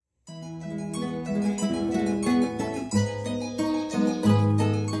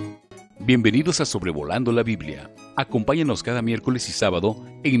Bienvenidos a Sobrevolando la Biblia. Acompáñanos cada miércoles y sábado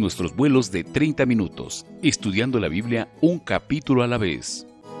en nuestros vuelos de 30 minutos, estudiando la Biblia un capítulo a la vez.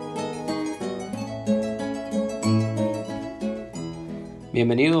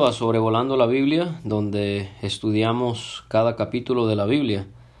 Bienvenido a Sobrevolando la Biblia, donde estudiamos cada capítulo de la Biblia.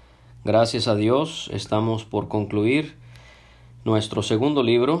 Gracias a Dios, estamos por concluir nuestro segundo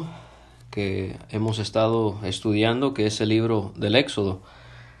libro que hemos estado estudiando, que es el libro del Éxodo.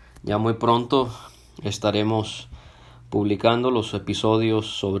 Ya muy pronto estaremos publicando los episodios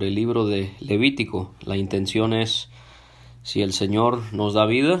sobre el libro de Levítico. La intención es, si el Señor nos da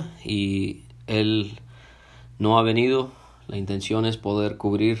vida y Él no ha venido, la intención es poder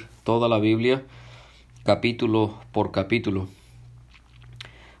cubrir toda la Biblia capítulo por capítulo.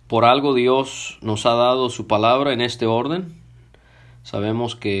 Por algo Dios nos ha dado su palabra en este orden.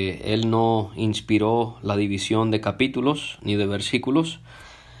 Sabemos que Él no inspiró la división de capítulos ni de versículos,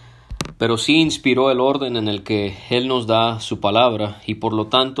 pero sí inspiró el orden en el que Él nos da su palabra, y por lo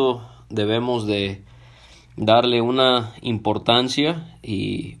tanto debemos de darle una importancia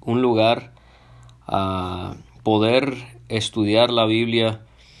y un lugar a poder estudiar la Biblia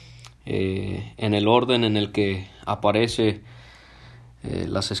en el orden en el que aparece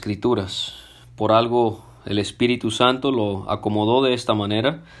las Escrituras. Por algo el Espíritu Santo lo acomodó de esta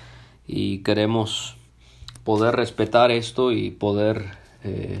manera y queremos poder respetar esto y poder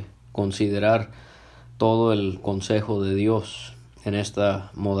considerar todo el consejo de Dios en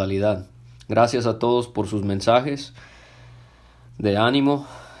esta modalidad. Gracias a todos por sus mensajes de ánimo,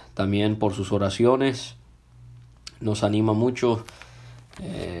 también por sus oraciones. Nos anima mucho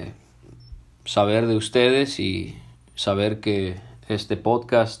saber de ustedes y saber que este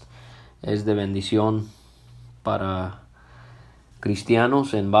podcast es de bendición para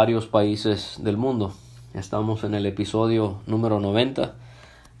cristianos en varios países del mundo. Estamos en el episodio número 90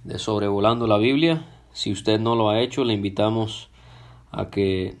 de Sobrevolando la Biblia. Si usted no lo ha hecho, le invitamos a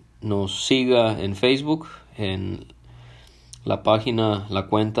que nos siga en Facebook, en la página, la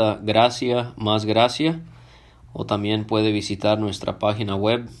cuenta Gracia Más Gracia, o también puede visitar nuestra página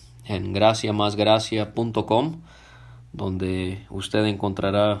web en graciamasgracia.com, donde usted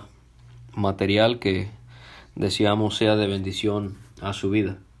encontrará material que deseamos sea de bendición a su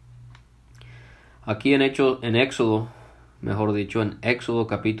vida. Aquí en Éxodo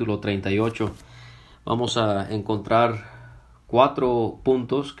capítulo 38, vamos a encontrar 4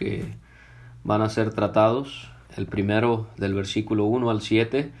 puntos que van a ser tratados. El primero, del versículo 1 al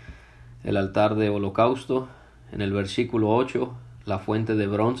 7, el altar de holocausto. En el versículo 8, la fuente de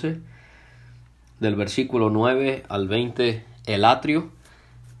bronce. Del versículo 9 al 20, el atrio.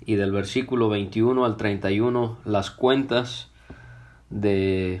 Y del versículo 21 al 31, las cuentas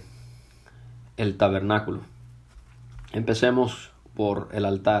de el tabernáculo. Empecemos por el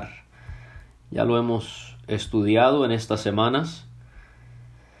altar. Ya lo hemos estudiado en estas semanas.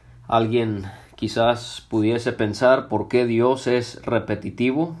 Alguien quizás pudiese pensar por qué Dios es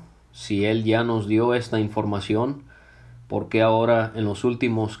repetitivo. Si Él ya nos dio esta información, ¿por qué ahora en los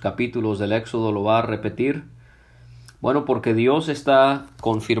últimos capítulos del Éxodo lo va a repetir? Bueno, porque Dios está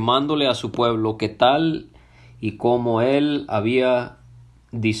confirmándole a su pueblo que tal y como Él había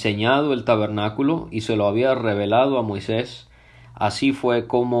diseñado el tabernáculo y se lo había revelado a Moisés, así fue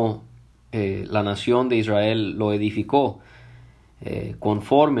como la nación de Israel lo edificó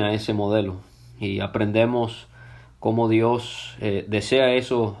conforme a ese modelo. Y aprendemos cómo Dios desea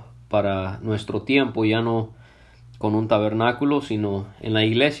eso para nuestro tiempo, ya no con un tabernáculo, sino en la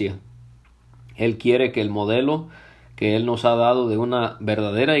iglesia. Él quiere que el modelo que Él nos ha dado de una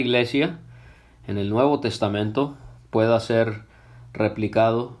verdadera iglesia en el Nuevo Testamento pueda ser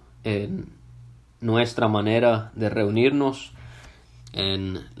replicado en nuestra manera de reunirnos,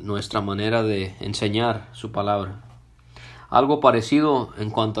 en nuestra manera de enseñar su palabra. Algo parecido en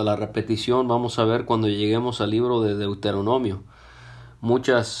cuanto a la repetición vamos a ver cuando lleguemos al libro de Deuteronomio.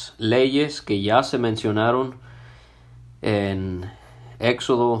 Muchas leyes que ya se mencionaron en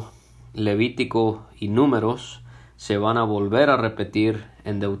Éxodo, Levítico y Números se van a volver a repetir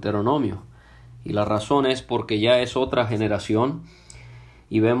en Deuteronomio. Y la razón es porque ya es otra generación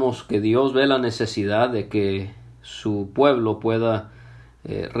y vemos que Dios ve la necesidad de que su pueblo pueda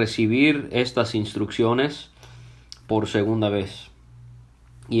recibir estas instrucciones por segunda vez.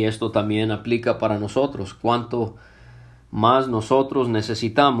 Y esto también aplica para nosotros. Cuanto más nosotros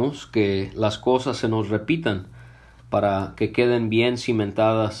necesitamos que las cosas se nos repitan para que queden bien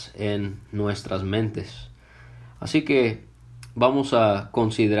cimentadas en nuestras mentes. Así que vamos a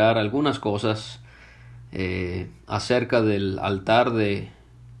considerar algunas cosas acerca del altar de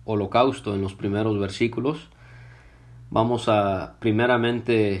holocausto en los primeros versículos. Vamos a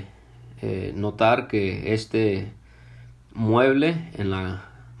primeramente notar que este mueble en la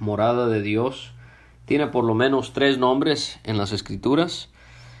morada de Dios tiene por lo menos 3 nombres en las Escrituras.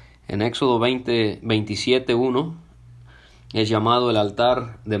 En Éxodo 27:1 es llamado el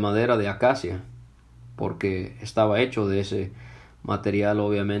altar de madera de acacia, porque estaba hecho de ese material,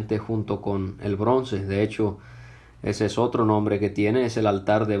 obviamente, junto con el bronce. De hecho, ese es otro nombre que tiene, es el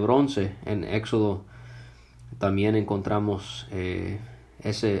altar de bronce. En Éxodo también encontramos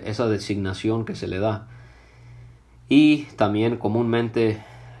esa designación que se le da. Y también comúnmente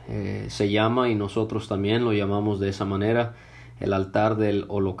se llama, y nosotros también lo llamamos de esa manera, el altar del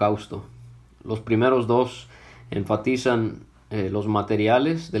holocausto. Los primeros 2 enfatizan los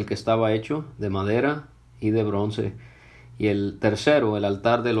materiales del que estaba hecho, de madera y de bronce. Y el tercero, el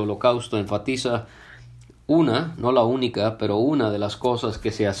altar del holocausto, enfatiza una, no la única, pero una de las cosas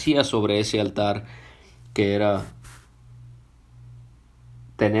que se hacía sobre ese altar, que era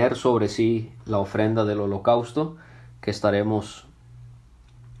tener sobre sí la ofrenda del holocausto, que estaremos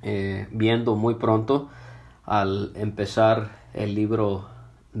viendo muy pronto al empezar el libro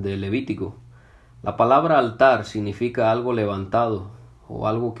de Levítico. La palabra altar significa algo levantado o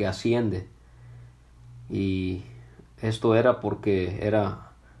algo que asciende, y esto era porque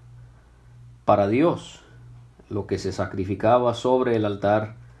era para Dios lo que se sacrificaba sobre el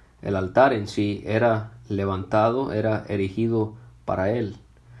altar. El altar en sí era levantado, era erigido para Él.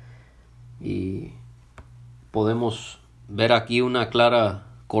 Y podemos ver aquí una clara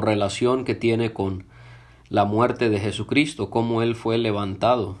correlación que tiene con la muerte de Jesucristo, cómo Él fue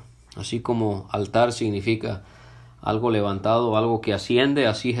levantado. Así como altar significa algo levantado, algo que asciende,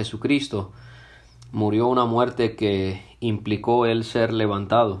 así Jesucristo murió una muerte que implicó Él ser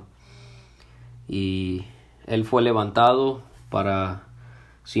levantado. Y Él fue levantado para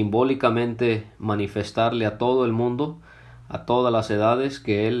simbólicamente manifestarle a todo el mundo, a todas las edades,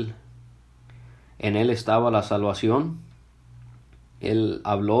 que en Él estaba la salvación. Él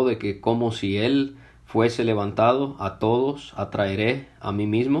habló de que como si Él fuese levantado, a todos atraeré a mí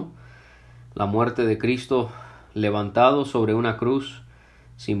mismo. La muerte de Cristo levantado sobre una cruz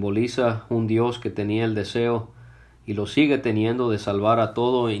simboliza un Dios que tenía el deseo y lo sigue teniendo de salvar a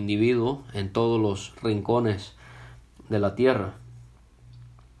todo individuo en todos los rincones de la tierra.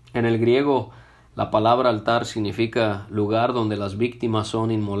 En el griego, la palabra altar significa lugar donde las víctimas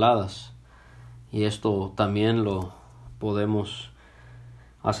son inmoladas, y esto también lo podemos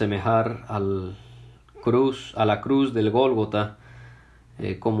asemejar a la cruz del Gólgota,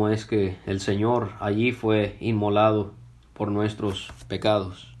 como es que el Señor allí fue inmolado por nuestros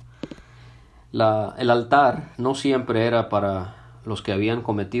pecados. El altar no siempre era para los que habían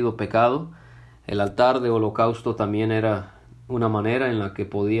cometido pecado. El altar de holocausto también era una manera en la que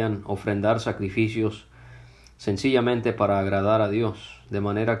podían ofrendar sacrificios sencillamente para agradar a Dios, de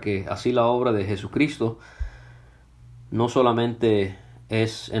manera que así la obra de Jesucristo no solamente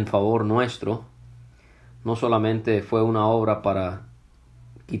es en favor nuestro, no solamente fue una obra para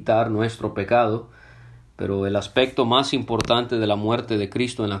quitar nuestro pecado, pero el aspecto más importante de la muerte de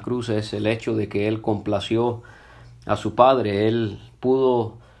Cristo en la cruz es el hecho de que Él complació a su Padre. Él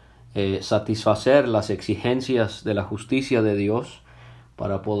pudo satisfacer las exigencias de la justicia de Dios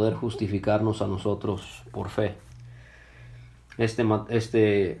para poder justificarnos a nosotros por fe.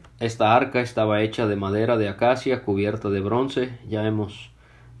 Esta arca estaba hecha de madera de acacia cubierta de bronce. Ya hemos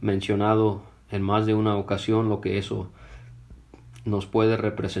mencionado en más de una ocasión lo que eso nos puede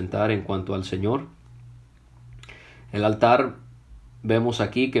representar en cuanto al Señor. El altar vemos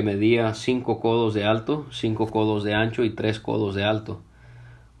aquí que medía 5 codos de alto, 5 codos de ancho y 3 codos de alto.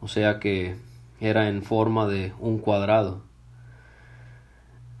 O sea que era en forma de un cuadrado.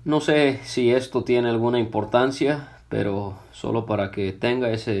 No sé si esto tiene alguna importancia, pero solo para que tenga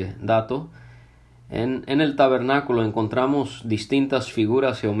ese dato, en el tabernáculo encontramos distintas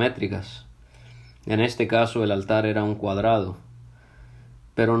figuras geométricas. En este caso el altar era un cuadrado.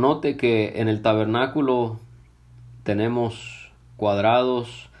 Pero note que en el tabernáculo tenemos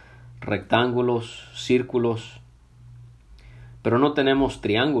cuadrados, rectángulos, círculos, pero no tenemos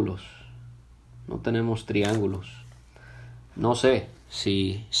triángulos. No sé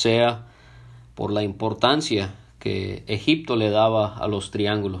si sea por la importancia que Egipto le daba a los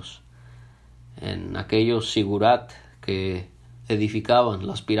triángulos en aquellos sigurat que edificaban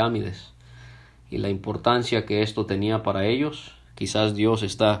las pirámides, y la importancia que esto tenía para ellos. Quizás Dios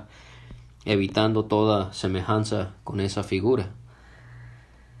está evitando toda semejanza con esa figura.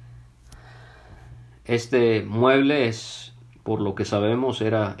 Este mueble es, por lo que sabemos,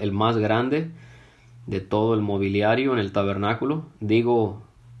 era el más grande de todo el mobiliario en el tabernáculo. Digo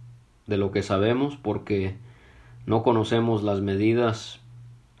de lo que sabemos porque no conocemos las medidas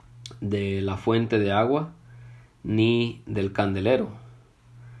de la fuente de agua, ni del candelero.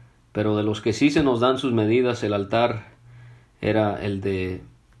 Pero de los que sí se nos dan sus medidas, el altar era el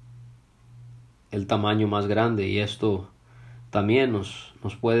tamaño más grande, y esto también nos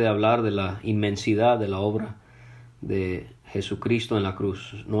puede hablar de la inmensidad de la obra de Jesucristo en la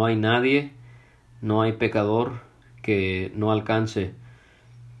cruz. No hay nadie, no hay pecador que no alcance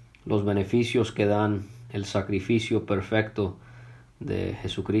los beneficios que dan el sacrificio perfecto de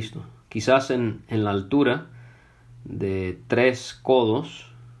Jesucristo. Quizás en la altura de 3 codos,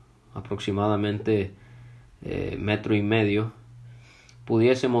 aproximadamente 1,5 metros,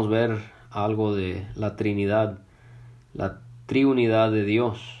 pudiésemos ver algo de la Trinidad, la triunidad de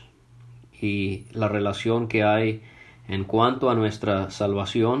Dios y la relación que hay en cuanto a nuestra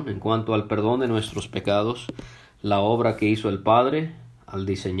salvación, en cuanto al perdón de nuestros pecados, la obra que hizo el Padre al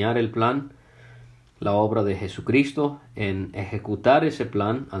diseñar el plan, la obra de Jesucristo en ejecutar ese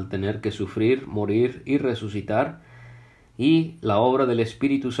plan al tener que sufrir, morir y resucitar, y la obra del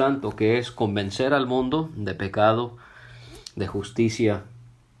Espíritu Santo, que es convencer al mundo de pecado, de justicia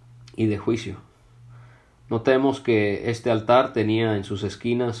y de juicio. Notemos que este altar tenía en sus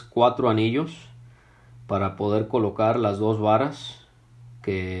esquinas 4 anillos para poder colocar las 2 varas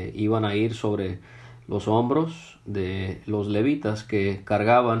que iban a ir sobre los hombros de los levitas que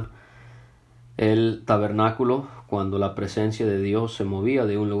cargaban el tabernáculo cuando la presencia de Dios se movía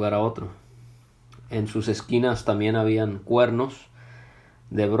de un lugar a otro. En sus esquinas también habían cuernos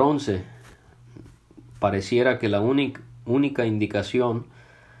de bronce. Pareciera que la única indicación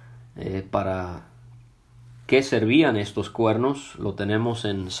para qué servían estos cuernos lo tenemos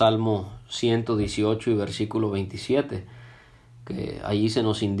en Salmo 118 y versículo 27, que allí se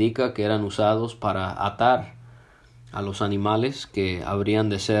nos indica que eran usados para atar a los animales que habrían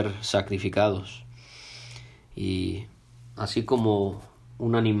de ser sacrificados. Y así como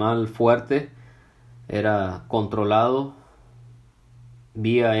un animal fuerte era controlado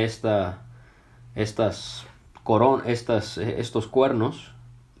vía estos cuernos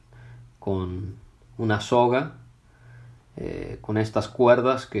con una soga, con estas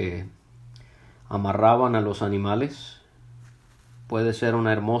cuerdas que amarraban a los animales, puede ser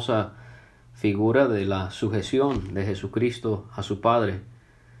una hermosa figura de la sujeción de Jesucristo a su Padre,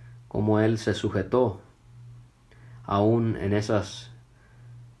 como Él se sujetó aún en esas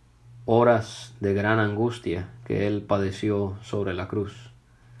horas de gran angustia que Él padeció sobre la cruz.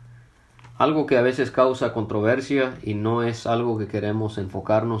 Algo que a veces causa controversia, y no es algo que queremos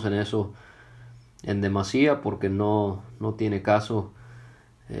enfocarnos en eso en demasía, porque no tiene caso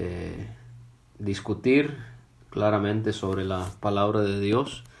discutir claramente sobre la palabra de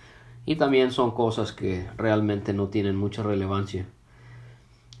Dios, y también son cosas que realmente no tienen mucha relevancia,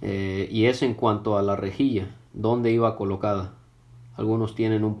 y es en cuanto a la rejilla, dónde iba colocada. Algunos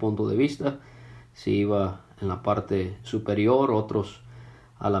tienen un punto de vista, si iba en la parte superior, otros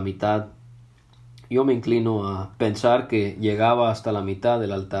a la mitad. Yo me inclino a pensar que llegaba hasta la mitad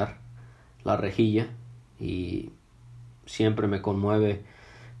del altar, la rejilla, y siempre me conmueve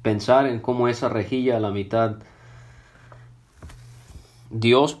pensar en cómo esa rejilla a la mitad,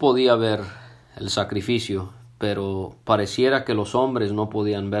 Dios podía ver el sacrificio, pero pareciera que los hombres no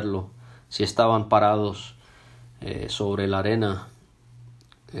podían verlo si estaban parados sobre la arena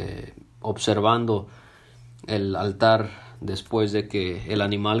observando el altar después de que el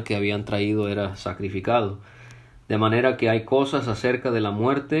animal que habían traído era sacrificado. De manera que hay cosas acerca de la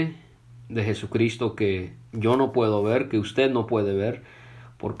muerte de Jesucristo que yo no puedo ver, que usted no puede ver,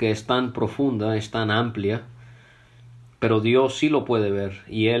 porque es tan profunda, es tan amplia, pero Dios sí lo puede ver,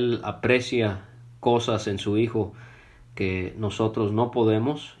 y Él aprecia cosas en su Hijo que nosotros no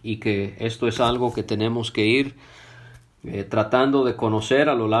podemos, y que esto es algo que tenemos que ir tratando de conocer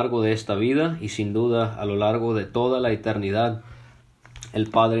a lo largo de esta vida, y sin duda a lo largo de toda la eternidad el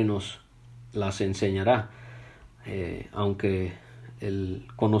Padre nos las enseñará, aunque el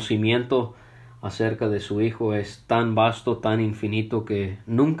conocimiento acerca de su Hijo es tan vasto, tan infinito, que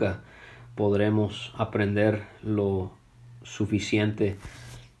nunca podremos aprender lo suficiente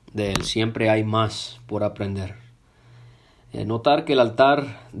de Él. Siempre hay más por aprender. Notar que el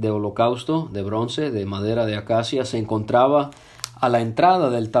altar de holocausto de bronce, de madera de acacia, se encontraba a la entrada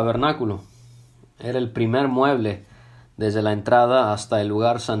del tabernáculo. Era el primer mueble desde la entrada hasta el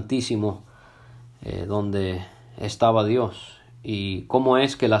lugar santísimo donde estaba Dios. Y cómo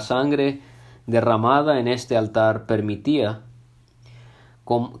es que la sangre derramada en este altar permitía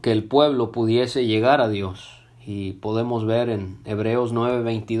que el pueblo pudiese llegar a Dios. Y podemos ver en Hebreos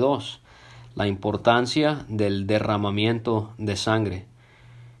 9:22 la importancia del derramamiento de sangre,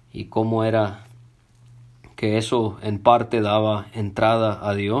 y cómo era que eso en parte daba entrada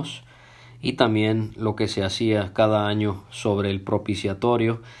a Dios, y también lo que se hacía cada año sobre el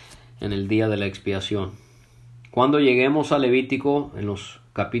propiciatorio en el día de la expiación. Cuando lleguemos a Levítico, en los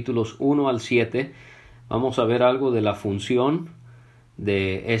capítulos 1 al 7, vamos a ver algo de la función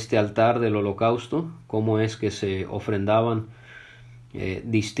de este altar del holocausto, cómo es que se ofrendaban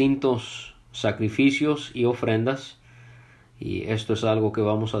distintos sacrificios y ofrendas, y esto es algo que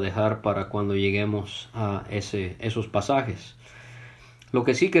vamos a dejar para cuando lleguemos a esos pasajes. Lo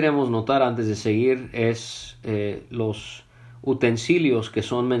que sí queremos notar antes de seguir es los utensilios que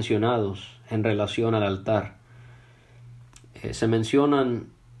son mencionados en relación al altar. Se mencionan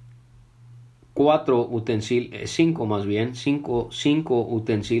cinco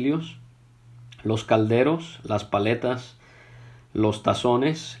utensilios: los calderos, las paletas, los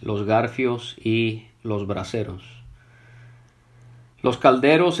tazones, los garfios y los braseros. Los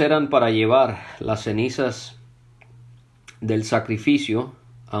calderos eran para llevar las cenizas del sacrificio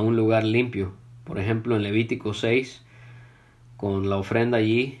a un lugar limpio. Por ejemplo, en Levítico 6, con la ofrenda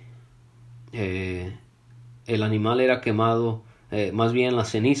allí, el animal era quemado, más bien las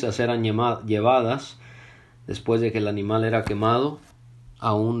cenizas eran llevadas después de que el animal era quemado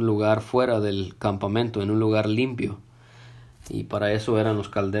a un lugar fuera del campamento, en un lugar limpio, y para eso eran los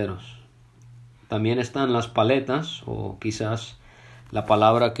calderos. También están las paletas, o quizás la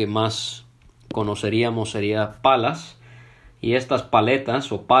palabra que más conoceríamos sería palas, y estas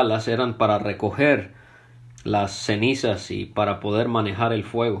paletas o palas eran para recoger las cenizas y para poder manejar el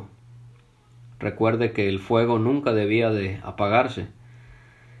fuego. Recuerde que el fuego nunca debía de apagarse.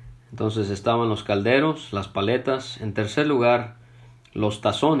 Entonces estaban los calderos, las paletas. En tercer lugar, los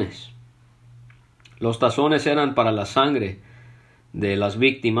tazones. Los tazones eran para la sangre de las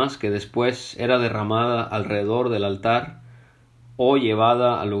víctimas, que después era derramada alrededor del altar o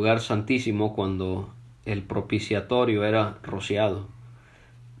llevada al lugar santísimo cuando el propiciatorio era rociado.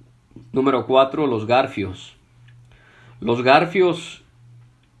 Número 4, los garfios. Los garfios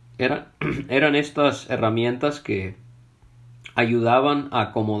eran estas herramientas que ayudaban a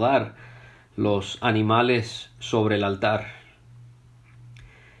acomodar los animales sobre el altar.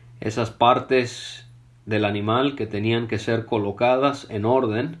 Esas partes del animal que tenían que ser colocadas en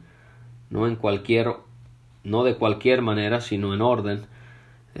orden, no de cualquier manera, sino en orden.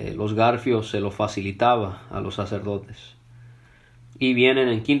 Los garfios se lo facilitaba a los sacerdotes. Y vienen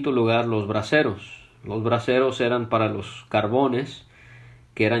en quinto lugar los braseros. Los braseros eran para los carbones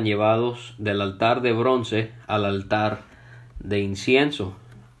que eran llevados del altar de bronce al altar de incienso.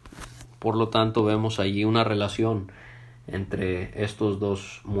 Por lo tanto, vemos allí una relación entre estos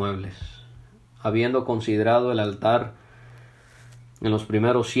dos muebles. Habiendo considerado el altar en los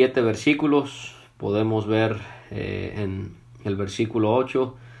primeros 7 versículos, podemos ver en el versículo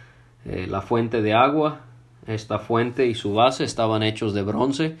 8 la fuente de agua. Esta fuente y su base estaban hechos de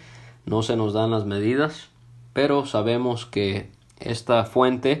bronce. No se nos dan las medidas, pero sabemos que esta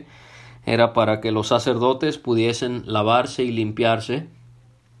fuente era para que los sacerdotes pudiesen lavarse y limpiarse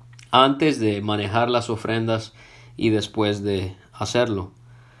antes de manejar las ofrendas y después de hacerlo.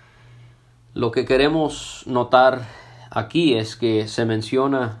 Lo que queremos notar aquí es que se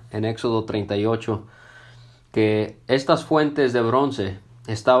menciona en Éxodo 38 que estas fuentes de bronce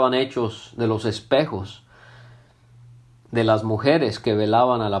estaban hechos de los espejos de las mujeres que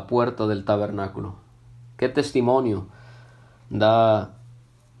velaban a la puerta del tabernáculo. ¿Qué testimonio da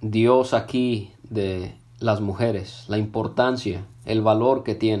Dios aquí de las mujeres? La importancia, el valor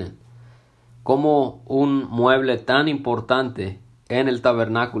que tienen. Cómo un mueble tan importante en el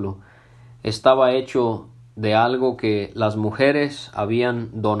tabernáculo estaba hecho de algo que las mujeres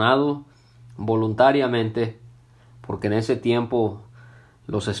habían donado voluntariamente, porque en ese tiempo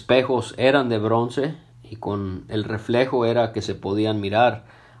los espejos eran de bronce y con el reflejo era que se podían mirar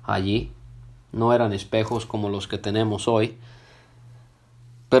allí. No eran espejos como los que tenemos hoy.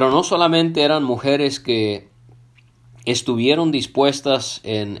 Pero no solamente eran mujeres que estuvieron dispuestas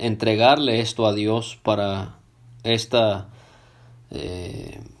en entregarle esto a Dios para esta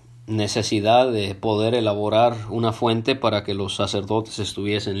necesidad de poder elaborar una fuente para que los sacerdotes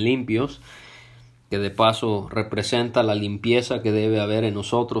estuviesen limpios, que de paso representa la limpieza que debe haber en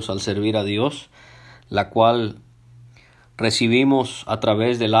nosotros al servir a Dios, la cual recibimos a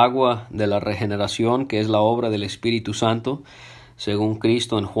través del agua de la regeneración, que es la obra del Espíritu Santo, según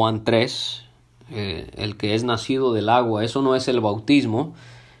Cristo en Juan 3, el que es nacido del agua. Eso no es el bautismo,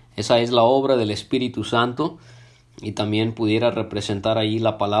 esa es la obra del Espíritu Santo, y también pudiera representar allí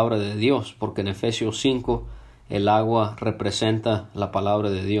la palabra de Dios, porque en Efesios 5 el agua representa la palabra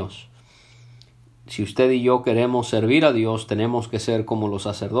de Dios. Si usted y yo queremos servir a Dios, tenemos que ser como los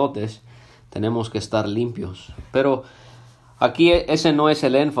sacerdotes, tenemos que estar limpios. Pero aquí ese no es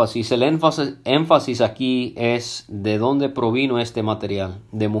el énfasis. El énfasis aquí es de dónde provino este material,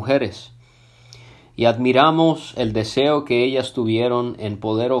 de mujeres. Y admiramos el deseo que ellas tuvieron en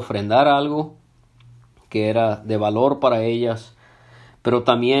poder ofrendar algo que era de valor para ellas, pero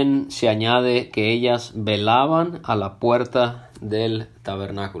también se añade que ellas velaban a la puerta del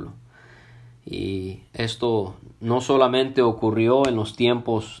tabernáculo. Y esto no solamente ocurrió en los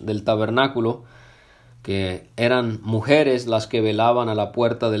tiempos del tabernáculo, que eran mujeres las que velaban a la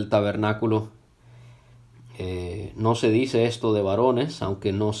puerta del tabernáculo. No se dice esto de varones,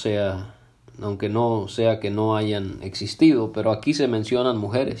 aunque no sea que no hayan existido, pero aquí se mencionan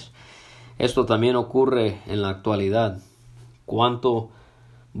mujeres. Esto también ocurre en la actualidad. Cuánto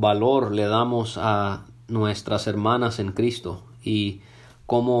valor le damos a nuestras hermanas en Cristo y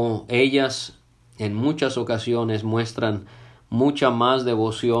cómo ellas en muchas ocasiones muestran mucha más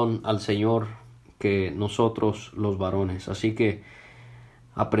devoción al Señor que nosotros los varones. Así que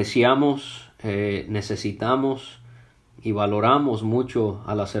apreciamos, necesitamos y valoramos mucho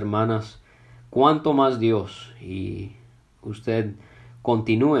a las hermanas, cuánto más Dios. Y usted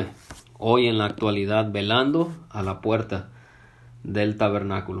continúe hoy en la actualidad velando a la puerta del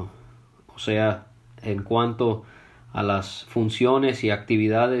tabernáculo, o sea, en cuanto a las funciones y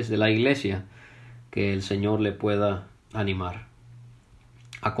actividades de la iglesia, que el Señor le pueda animar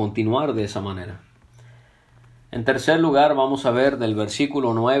a continuar de esa manera. En tercer lugar, vamos a ver del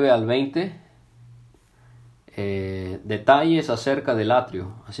versículo 9 al 20 detalles acerca del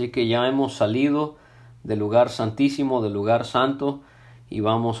atrio. Así que ya hemos salido del lugar santísimo, del lugar santo, y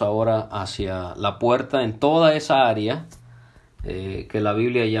vamos ahora hacia la puerta en toda esa área que la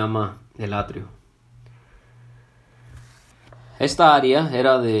Biblia llama el atrio. Esta área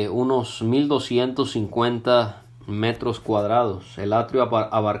era de unos 1250 metros cuadrados. El atrio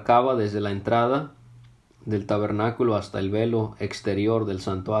abarcaba desde la entrada del tabernáculo hasta el velo exterior del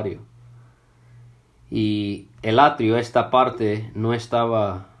santuario. Y el atrio, esta parte, no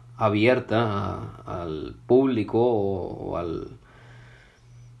estaba abierta al público o al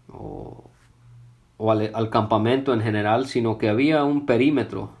campamento en general, sino que había un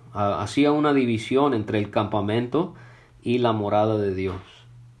perímetro, hacía una división entre el campamento y la morada de Dios.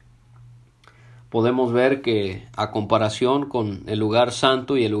 Podemos ver que a comparación con el lugar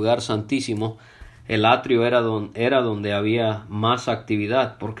santo y el lugar santísimo, el atrio era donde había más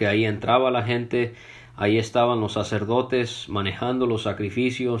actividad, porque ahí entraba la gente, ahí estaban los sacerdotes manejando los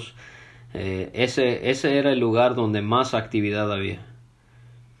sacrificios. Ese era el lugar donde más actividad había.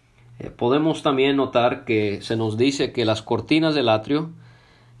 Podemos también notar que se nos dice que las cortinas del atrio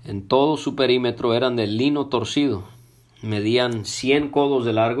en todo su perímetro eran de lino torcido. Medían 100 codos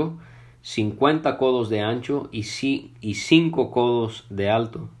de largo, 50 codos de ancho y 5 codos de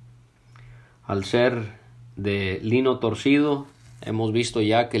alto. Al ser de lino torcido, hemos visto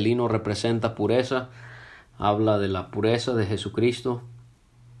ya que el lino representa pureza, habla de la pureza de Jesucristo.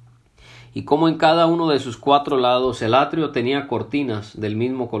 Y como en cada uno de sus 4 lados el atrio tenía cortinas del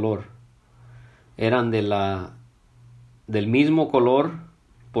mismo color. Eran del mismo color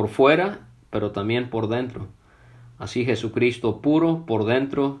por fuera, pero también por dentro. Así Jesucristo puro por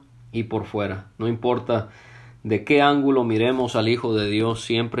dentro y por fuera. No importa de qué ángulo miremos al Hijo de Dios,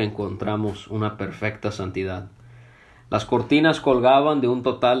 siempre encontramos una perfecta santidad. Las cortinas colgaban de un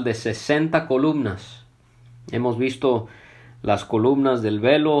total de 60 columnas. Hemos visto las columnas del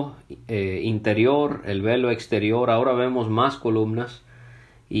velo interior, el velo exterior. Ahora vemos más columnas.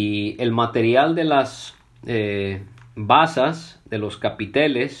 Y el material de las basas, de los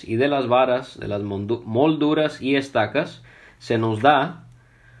capiteles y de las varas, de las molduras y estacas, se nos da.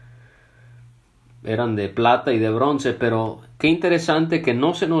 Eran de plata y de bronce, pero qué interesante que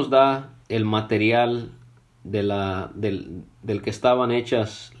no se nos da el material del que estaban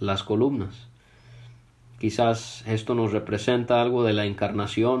hechas las columnas. Quizás esto nos representa algo de la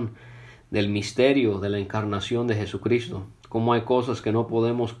encarnación, del misterio de la encarnación de Jesucristo. Cómo hay cosas que no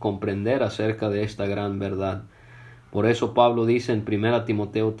podemos comprender acerca de esta gran verdad. Por eso Pablo dice en 1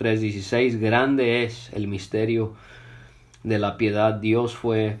 Timoteo 3:16, grande es el misterio de la piedad. Dios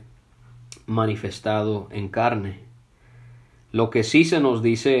fue manifestado en carne. Lo que sí se nos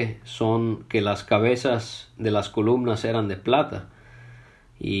dice son que las cabezas de las columnas eran de plata,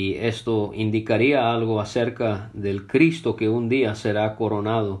 y esto indicaría algo acerca del Cristo que un día será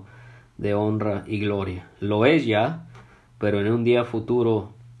coronado de honra y gloria. Lo es ya, pero en un día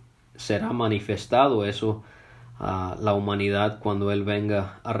futuro será manifestado eso a la humanidad cuando Él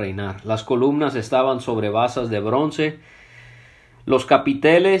venga a reinar. Las columnas estaban sobre basas de bronce. Los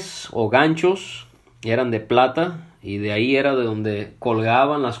capiteles o ganchos eran de plata, y de ahí era de donde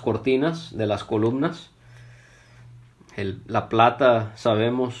colgaban las cortinas de las columnas. La plata,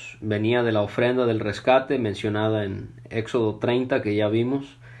 sabemos, venía de la ofrenda del rescate mencionada en Éxodo 30, que ya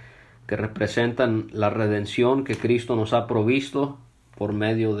vimos, que representan la redención que Cristo nos ha provisto por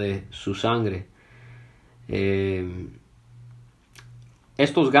medio de su sangre.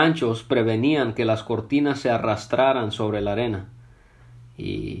 Estos ganchos prevenían que las cortinas se arrastraran sobre la arena,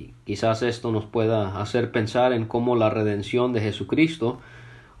 y quizás esto nos pueda hacer pensar en cómo la redención de Jesucristo,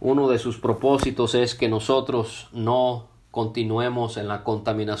 uno de sus propósitos es que nosotros no continuemos en la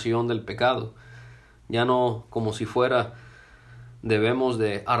contaminación del pecado. Ya no como si fuera debemos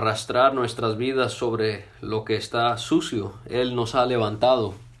de arrastrar nuestras vidas sobre lo que está sucio. Él nos ha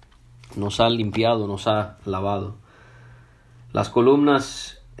levantado, nos ha limpiado, nos ha lavado. Las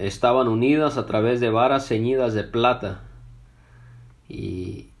columnas estaban unidas a través de varas ceñidas de plata,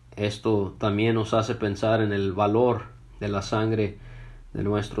 y esto también nos hace pensar en el valor de la sangre de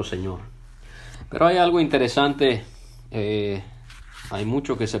nuestro Señor. Pero hay algo interesante, hay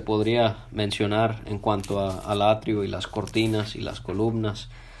mucho que se podría mencionar en cuanto al atrio y las cortinas y las columnas,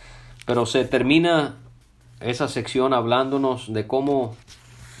 pero se termina esa sección hablándonos de cómo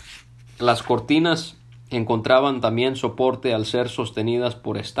las cortinas encontraban también soporte al ser sostenidas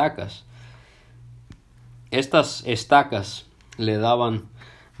por estacas. Estas estacas le daban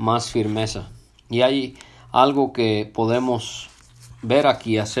más firmeza. Y hay algo que podemos ver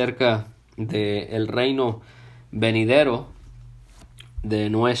aquí acerca del reino venidero de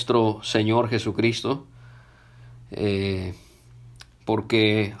nuestro Señor Jesucristo,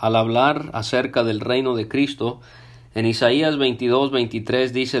 porque al hablar acerca del reino de Cristo, en Isaías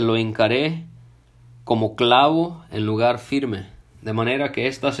 22:23 dice: lo hincaré como clavo en lugar firme. De manera que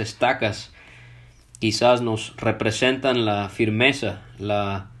estas estacas quizás nos representan la firmeza,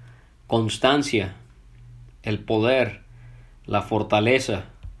 la constancia, el poder, la fortaleza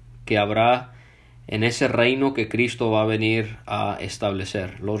que habrá en ese reino que Cristo va a venir a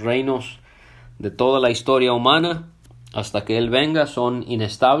establecer. Los reinos de toda la historia humana, hasta que Él venga, son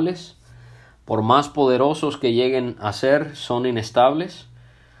inestables. Por más poderosos que lleguen a ser, son inestables.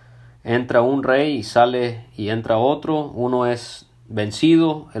 Entra un rey y sale y entra otro. Uno es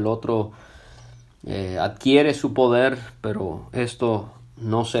vencido, el otro adquiere su poder, pero esto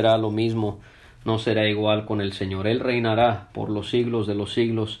no será lo mismo, no será igual con el Señor. Él reinará por los siglos de los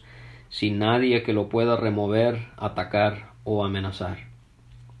siglos, sin nadie que lo pueda remover, atacar o amenazar.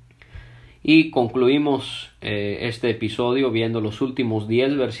 Y concluimos este episodio viendo los últimos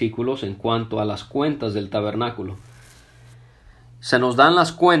 10 versículos en cuanto a las cuentas del tabernáculo. Se nos dan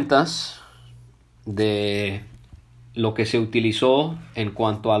las cuentas de lo que se utilizó en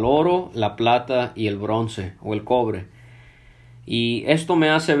cuanto al oro, la plata y el bronce o el cobre. Y esto me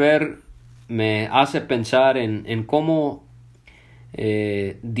hace pensar en cómo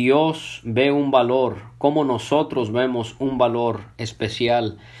Dios ve un valor, cómo nosotros vemos un valor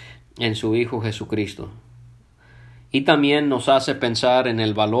especial en su Hijo Jesucristo. Y también nos hace pensar en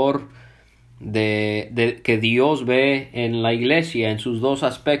el valor que Dios ve en la iglesia, en sus dos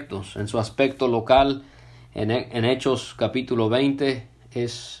aspectos, en su aspecto local. En Hechos capítulo 20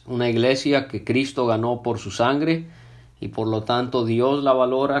 es una iglesia que Cristo ganó por su sangre, y por lo tanto Dios la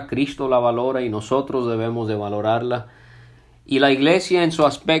valora, Cristo la valora, y nosotros debemos de valorarla. Y la iglesia en su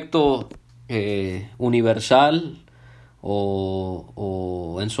aspecto universal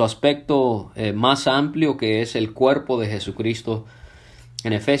o en su aspecto más amplio, que es el cuerpo de Jesucristo.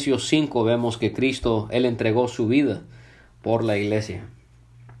 En Efesios 5 vemos que Cristo, Él entregó su vida por la iglesia.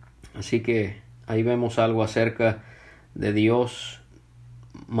 Así que ahí vemos algo acerca de Dios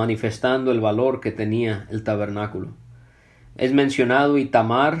manifestando el valor que tenía el tabernáculo. Es mencionado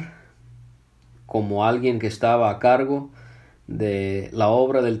Itamar como alguien que estaba a cargo de la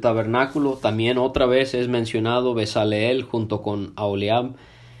obra del tabernáculo. También otra vez es mencionado Besaleel junto con Aholiab.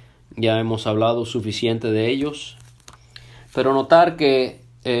 Ya hemos hablado suficiente de ellos. Pero notar que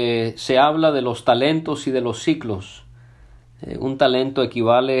se habla de los talentos y de los ciclos. Un talento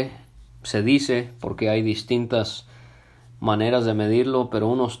equivale, se dice, porque hay distintas maneras de medirlo, pero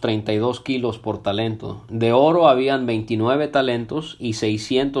unos 32 kilos por talento. De oro habían 29 talentos y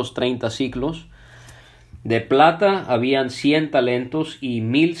 630 ciclos. De plata habían 100 talentos y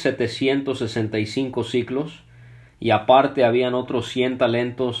 1765 ciclos. Y aparte habían otros 100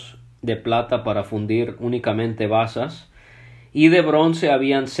 talentos de plata para fundir únicamente basas. Y de bronce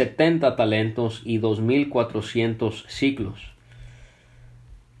habían 70 talentos y 2400 ciclos.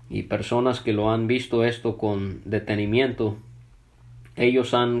 Y personas que lo han visto esto con detenimiento,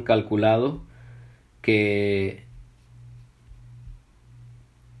 ellos han calculado que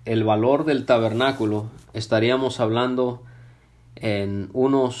el valor del tabernáculo, estaríamos hablando en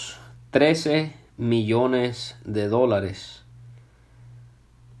unos 13 millones de dólares.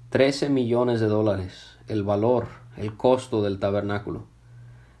 13 millones de dólares, el valor, el costo del tabernáculo.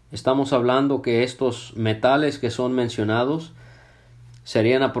 Estamos hablando que estos metales que son mencionados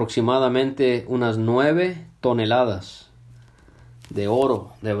serían aproximadamente unas 9 toneladas de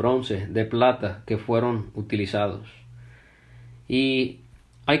oro, de bronce, de plata que fueron utilizados. Y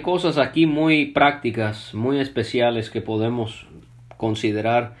hay cosas aquí muy prácticas, muy especiales que podemos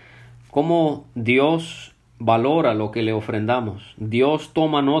considerar. Cómo Dios valora lo que le ofrendamos. Dios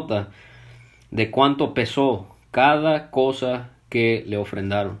toma nota de cuánto pesó cada cosa que le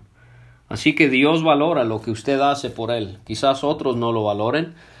ofrendaron. Así que Dios valora lo que usted hace por Él. Quizás otros no lo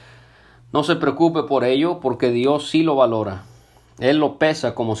valoren. No se preocupe por ello, porque Dios sí lo valora. Él lo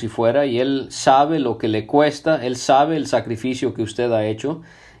pesa como si fuera, y Él sabe lo que le cuesta. Él sabe el sacrificio que usted ha hecho.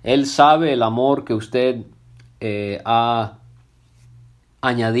 Él sabe el amor que usted ha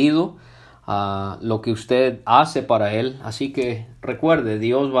añadido a lo que usted hace para Él. Así que recuerde,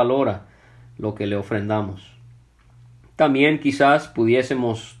 Dios valora lo que le ofrendamos. También quizás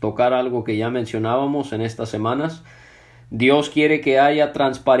pudiésemos tocar algo que ya mencionábamos en estas semanas. Dios quiere que haya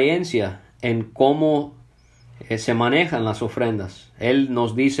transparencia en cómo se manejan las ofrendas. Él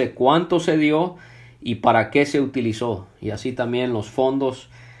nos dice cuánto se dio y para qué se utilizó. Y así también los fondos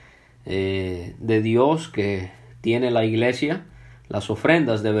de Dios que tiene la iglesia, las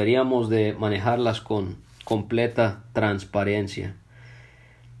ofrendas deberíamos de manejarlas con completa transparencia.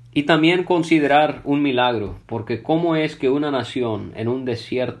 Y también considerar un milagro, porque cómo es que una nación en un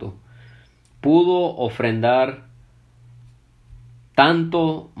desierto pudo ofrendar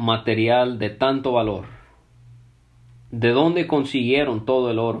tanto material de tanto valor. ¿De dónde consiguieron todo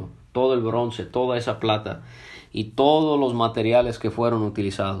el oro, todo el bronce, toda esa plata y todos los materiales que fueron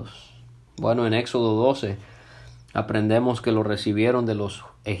utilizados? Bueno, en Éxodo 12 aprendemos que lo recibieron de los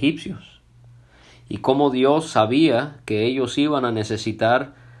egipcios, y cómo Dios sabía que ellos iban a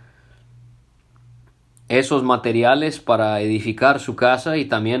necesitar esos materiales para edificar su casa y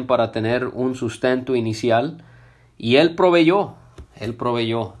también para tener un sustento inicial, y Él proveyó.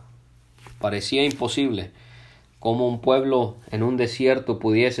 Parecía imposible cómo un pueblo en un desierto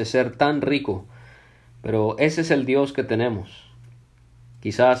pudiese ser tan rico, pero ese es el Dios que tenemos.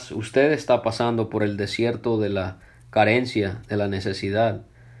 Quizás usted está pasando por el desierto de la carencia, de la necesidad,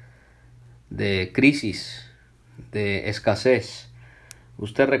 de crisis, de escasez.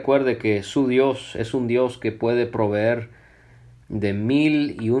 Usted recuerde que su Dios es un Dios que puede proveer de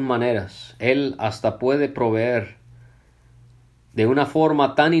 1001 maneras. Él hasta puede proveer de una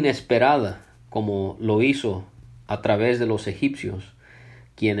forma tan inesperada como lo hizo a través de los egipcios,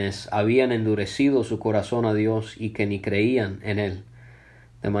 quienes habían endurecido su corazón a Dios y que ni creían en Él.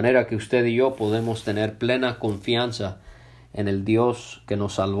 De manera que usted y yo podemos tener plena confianza en el Dios que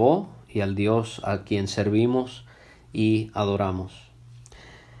nos salvó y al Dios a quien servimos y adoramos.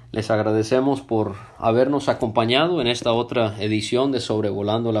 Les agradecemos por habernos acompañado en esta otra edición de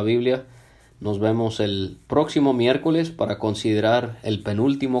Sobrevolando la Biblia. Nos vemos el próximo miércoles para considerar el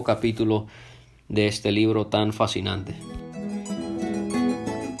penúltimo capítulo de este libro tan fascinante.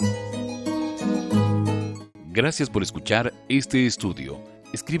 Gracias por escuchar este estudio.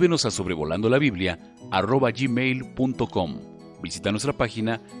 Escríbenos a sobrevolandolabiblia@gmail.com. Visita nuestra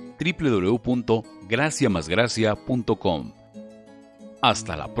página www.graciamasgracia.com.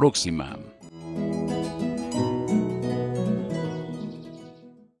 Hasta la próxima.